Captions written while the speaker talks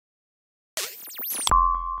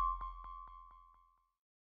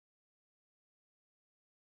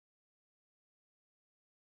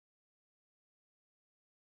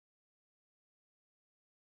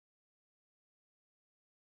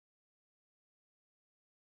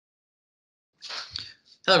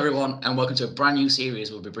Hello everyone, and welcome to a brand new series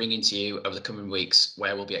we'll be bringing to you over the coming weeks,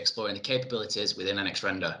 where we'll be exploring the capabilities within NX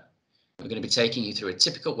Render. We're going to be taking you through a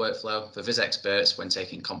typical workflow for viz experts when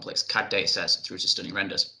taking complex CAD datasets through to stunning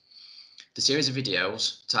renders. The series of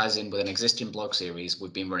videos ties in with an existing blog series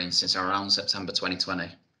we've been running since around September 2020.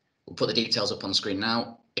 We'll put the details up on the screen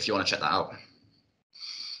now if you want to check that out.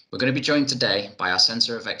 We're going to be joined today by our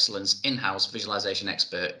Centre of Excellence in-house visualization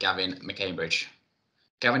expert, Gavin McCambridge.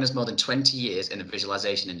 Gavin has more than 20 years in the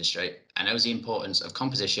visualization industry and knows the importance of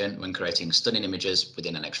composition when creating stunning images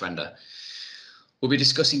within NX Render. We'll be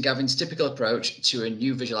discussing Gavin's typical approach to a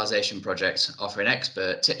new visualization project, offering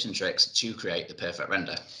expert tips and tricks to create the perfect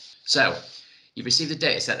render. So, you've received the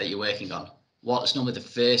data set that you're working on. What's normally the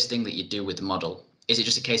first thing that you do with the model? Is it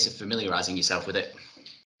just a case of familiarising yourself with it?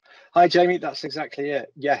 Hi, Jamie, that's exactly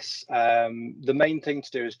it. Yes, the main thing to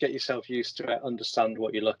do is get yourself used to it, understand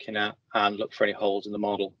what you're looking at and look for any holes in the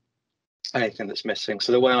model, anything that's missing.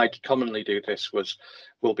 So the way I commonly do this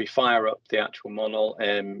will be fire up the actual model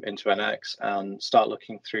into NX and start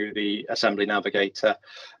looking through the assembly navigator,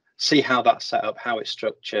 see how that's set up, how it's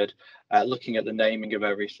structured, looking at the naming of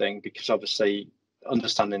everything, because obviously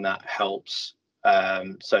understanding that helps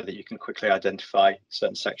so that you can quickly identify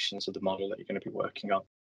certain sections of the model that you're going to be working on.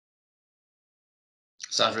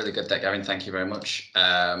 Sounds really good, Gavin. Thank you very much.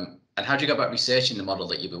 And how do you go about researching the model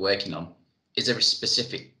that you'll be working on? Is there a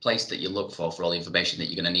specific place that you look for all the information that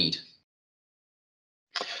you're going to need?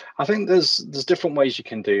 I think there's different ways you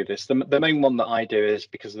can do this. The main one that I do is,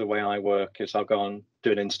 because of the way I work, is I'll go and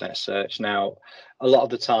do an internet search. Now, a lot of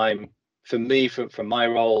the time, for me, from my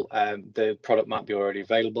role, the product might be already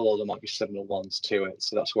available, or there might be similar ones to it.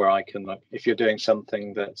 So that's where I can look. If you're doing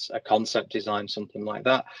something that's a concept design, something like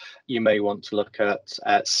that, you may want to look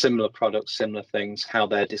at similar products, similar things, how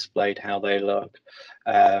they're displayed, how they look.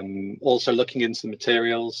 Also looking into the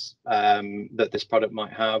materials that this product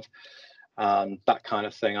might have, that kind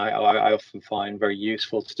of thing. I often find very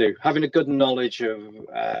useful to do. Having a good knowledge of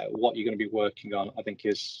what you're going to be working on, I think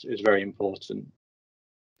is very important.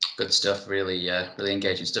 Good stuff, really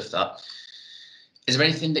engaging stuff. That is there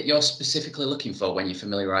anything that you're specifically looking for when you're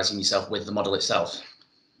familiarizing yourself with the model itself?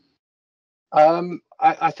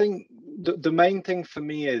 I think the main thing for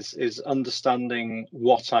me is understanding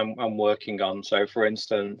what I'm working on. So, for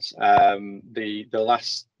instance, the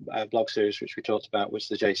last blog series which we talked about was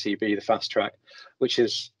the JCB, the fast track, which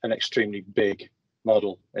is an extremely big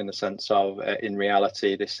model in the sense of, in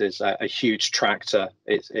reality, this is a huge tractor.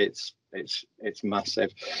 It's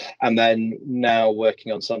massive. And then now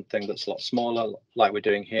working on something that's a lot smaller, like we're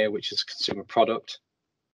doing here, which is a consumer product,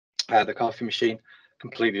 the coffee machine,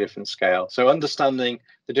 completely different scale. So understanding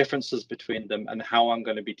the differences between them and how I'm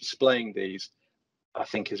going to be displaying these, I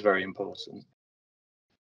think, is very important.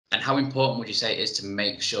 And how important would you say it is to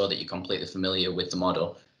make sure that you're completely familiar with the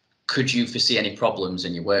model? Could you foresee any problems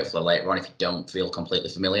in your workflow later on if you don't feel completely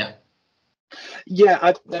familiar?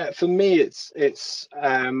 Yeah, for me, it's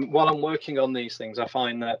while I'm working on these things, I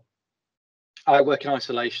find that I work in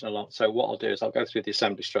isolation a lot. So what I'll do is I'll go through the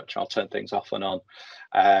assembly structure, I'll turn things off and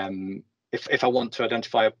on. If I want to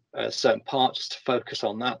identify a certain part, just to focus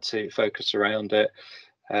on that, to focus around it,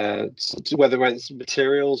 whether it's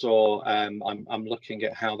materials or I'm looking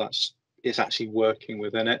at how it's actually working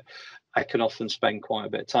within it, I can often spend quite a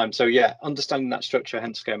bit of time. So yeah, understanding that structure,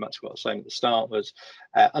 hence going back to what I was saying at the start, was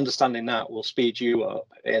understanding that will speed you up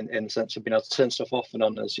in the sense of being able to turn stuff off and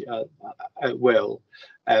on as it will.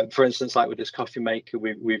 For instance, like with this coffee maker,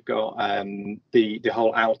 we've got the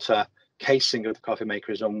whole outer casing of the coffee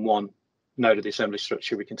maker is on one node of the assembly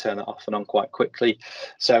structure. We can turn that off and on quite quickly.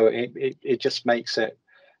 So it just makes it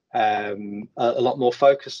a lot more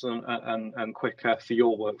focused and quicker for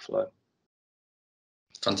your workflow.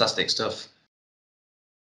 Fantastic stuff.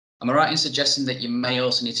 Am I right in suggesting that you may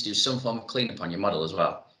also need to do some form of cleanup on your model as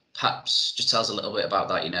well? Perhaps just tell us a little bit about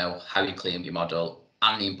that, how you clean up your model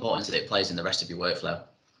and the importance that it plays in the rest of your workflow.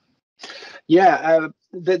 Yeah,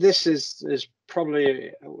 this is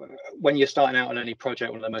probably, when you're starting out on any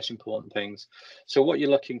project, one of the most important things. So what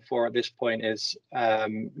you're looking for at this point is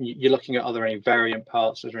you're looking at, are there any variant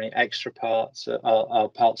parts, are there any extra parts, are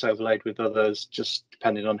parts overlaid with others, just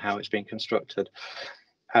depending on how it's being constructed.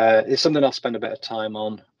 It's something I'll spend a bit of time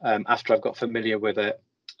on after I've got familiar with it.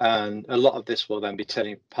 And a lot of this will then be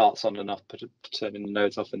turning parts on and off, turning the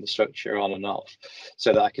nodes off in the structure on and off,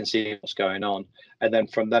 so that I can see what's going on. And then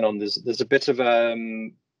from then on, there's a bit of a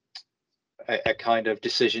kind of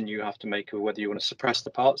decision you have to make of whether you want to suppress the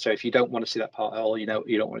part. So if you don't want to see that part at all, you don't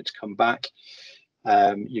want it to come back,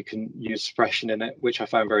 you can use suppression in it, which I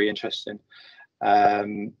found very interesting.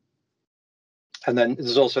 And then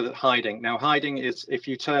there's also the hiding. Now, hiding is if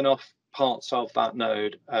you turn off parts of that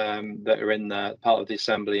node that are in there, part of the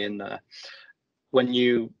assembly in there, when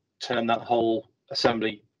you turn that whole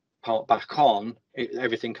assembly part back on,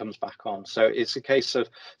 everything comes back on. So it's a case of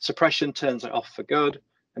suppression turns it off for good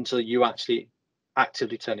until you actually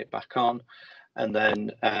actively turn it back on, and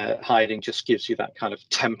then hiding just gives you that kind of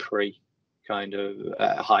temporary kind of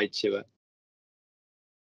hide to it.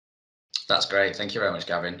 That's great. Thank you very much,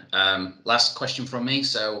 Gavin. Last question from me.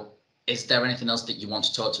 So is there anything else that you want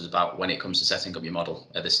to talk to us about when it comes to setting up your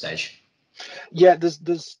model at this stage? Yeah,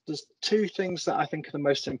 there's two things that I think are the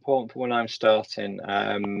most important for when I'm starting.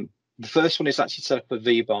 The first one is actually set up a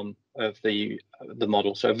VBOM of the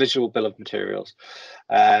model, so a visual bill of materials.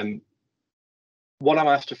 What I'm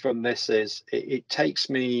after from this is it takes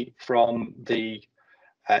me from the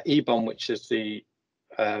EBOM, which is the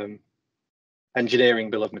engineering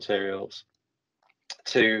bill of materials,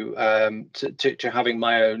 to having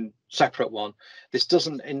my own separate one. This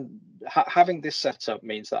doesn't, having this set up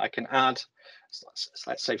means that I can add,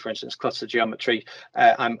 let's say for instance cluster geometry.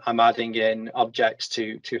 I'm adding in objects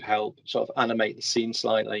to help sort of animate the scene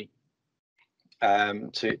slightly,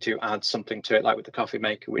 to add something to it, like with the coffee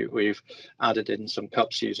maker we've added in some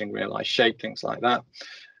cups using realized shape, things like that.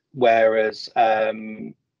 Whereas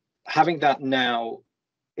having that now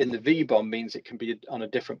in the VBOM means it can be on a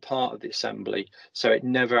different part of the assembly, so it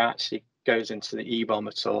never actually goes into the EBOM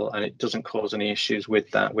at all, and it doesn't cause any issues with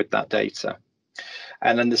that data.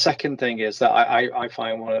 And then the second thing is that I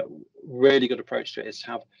find one really good approach to it is to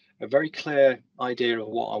have a very clear idea of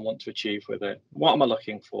what I want to achieve with it. What am I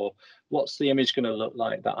looking for? What's the image going to look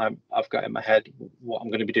like that I've got in my head? What I'm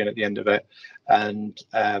going to be doing at the end of it, and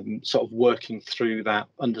sort of working through that,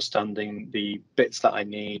 understanding the bits that I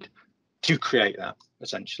need to create that.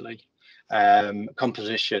 Essentially,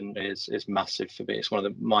 composition is massive for me. It's one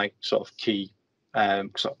of my sort of key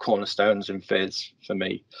sort of cornerstones in Viz for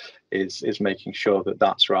me, is making sure that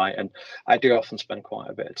that's right. And I do often spend quite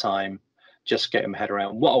a bit of time just getting my head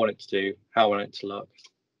around what I want it to do, how I want it to look.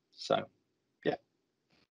 So yeah,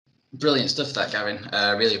 brilliant stuff, that, Gavin.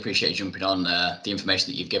 Really appreciate you jumping on. The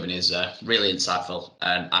information that you've given is really insightful,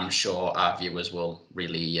 and I'm sure our viewers will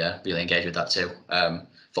really engage with that too.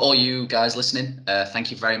 For all you guys listening, thank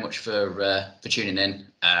you very much for tuning in.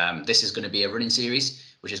 This is going to be a running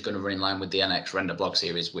series, which is going to run in line with the NX Render blog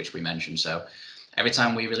series, which we mentioned. So every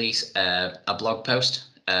time we release a blog post,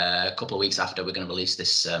 a couple of weeks after, we're going to release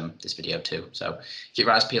this video too. So keep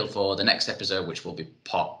your eyes peeled for the next episode, which will be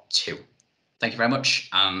part 2. Thank you very much.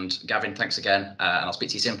 And Gavin, thanks again. And I'll speak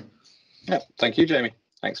to you soon. Yeah, thank you, Jamie.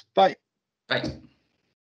 Thanks. Bye. Bye.